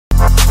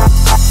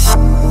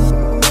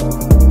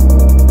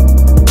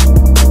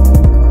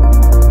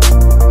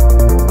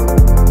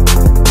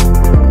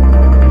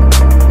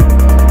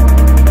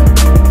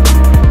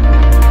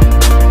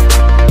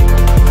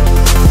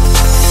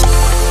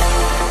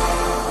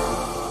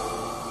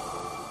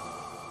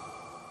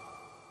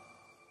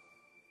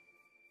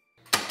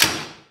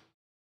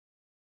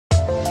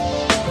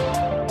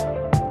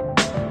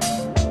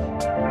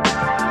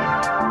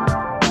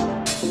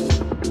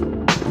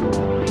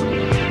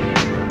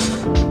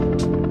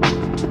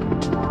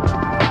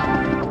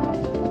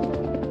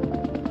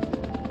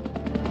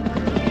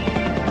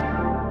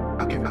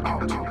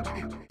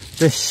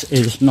this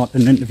is not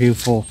an interview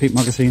for Peep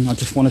Magazine. I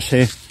just want to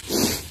say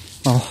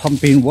I haven't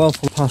been well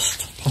for the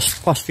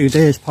past few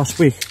days, past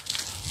week,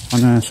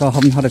 and so I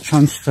haven't had a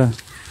chance to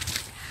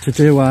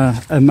do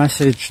a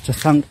message to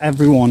thank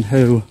everyone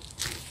who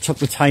took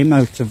the time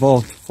out to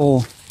vote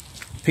for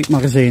Peep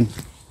Magazine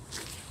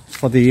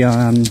for the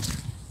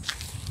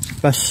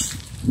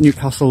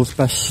Newcastle's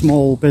Best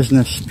Small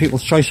Business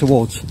People's Choice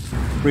Awards.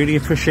 Really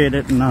appreciate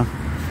it, and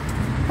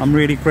I'm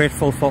really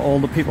grateful for all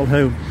the people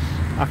who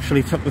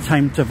actually took the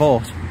time to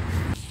vote.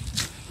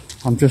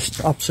 I'm just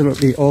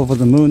absolutely over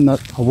the moon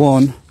that I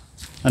won,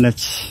 and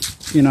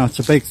it's, you know, it's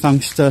a big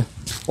thanks to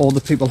all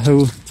the people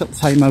who took the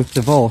time out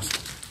to vote.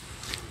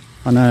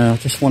 And I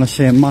just want to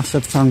say a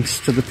massive thanks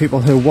to the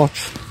people who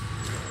watch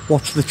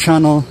the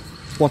channel,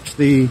 watch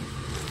the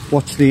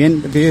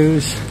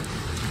interviews,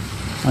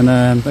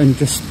 and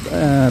just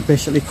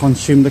basically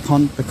consume the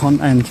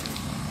content.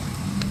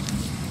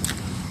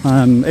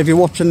 If you're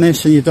watching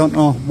this and you don't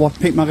know what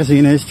Peep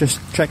Magazine is,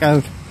 just check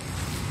out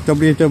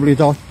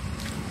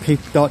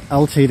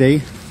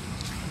www.peep-Ltd,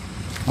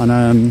 and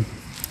I'm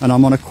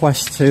on a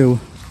quest to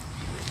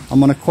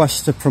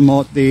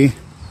promote the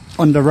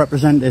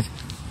underrepresented.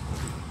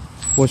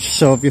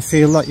 So if you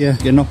feel that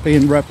you're not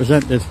being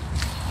represented,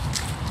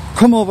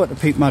 come over to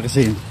Peep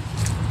Magazine.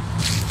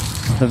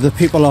 If the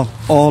people are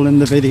all in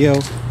the video,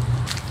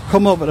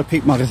 come over to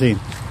Peep Magazine.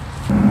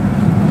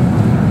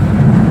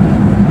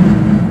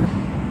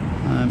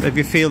 If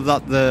you feel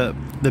that the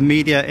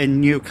media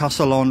in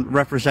Newcastle aren't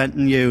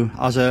representing you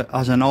as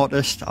an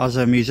artist, as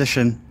a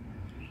musician,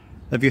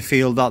 if you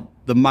feel that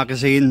the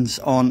magazines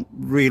aren't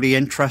really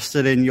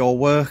interested in your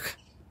work,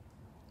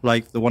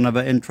 like the one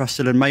ever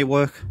interested in my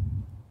work,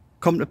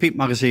 come to Peep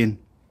Magazine,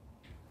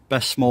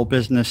 Best Small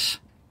Business,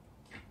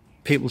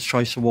 People's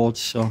Choice Awards.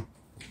 So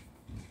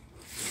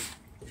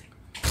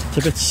it's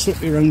a bit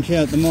slippery around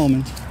here at the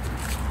moment,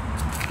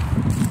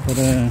 but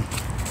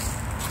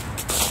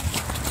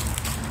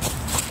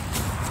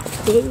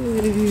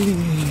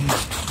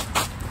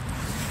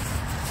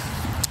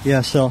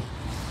yeah, so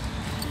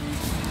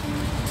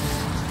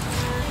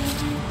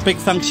big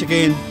thanks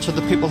again to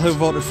the people who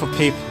voted for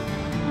Peep.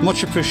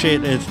 Much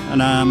appreciated,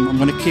 and I'm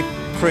going to keep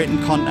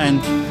creating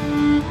content,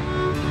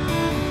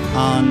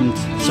 and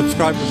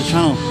subscribe to the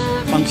channel.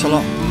 Thanks a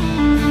lot.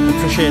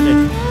 Appreciate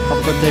it. Have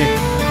a good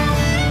day.